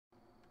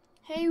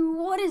Hey,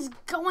 what is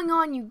going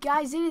on, you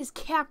guys? It is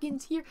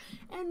Capkins here,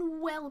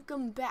 and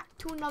welcome back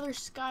to another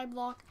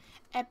skyblock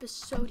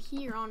episode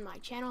here on my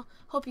channel.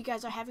 Hope you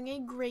guys are having a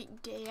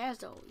great day,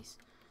 as always.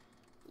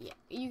 Yeah,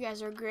 you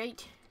guys are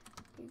great.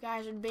 You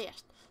guys are the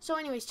best. So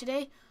anyways,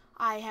 today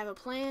I have a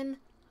plan.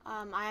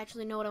 I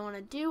actually know what I want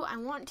to do. I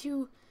want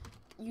to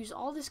use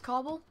all this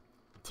cobble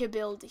to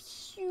build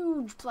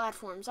huge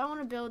platforms. I want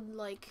to build,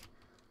 like,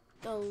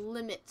 the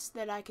limits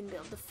that I can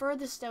build. The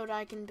furthest out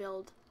I can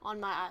build on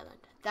my island.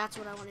 That's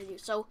what I want to do.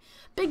 So,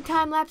 big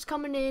time lapse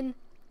coming in.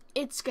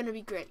 It's going to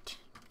be great.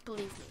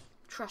 Believe me.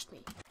 Trust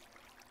me.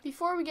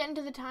 Before we get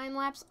into the time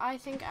lapse, I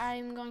think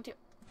I'm going to...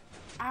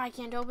 I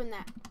can't open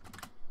that.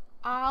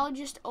 I'll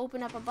just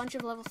open up a bunch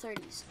of level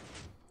 30s.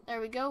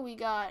 There we go. We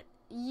got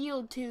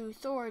yield 2,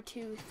 Thor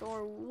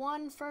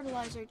 1,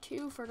 fertilizer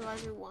 2,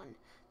 fertilizer 1.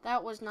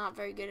 That was not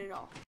very good at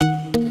all.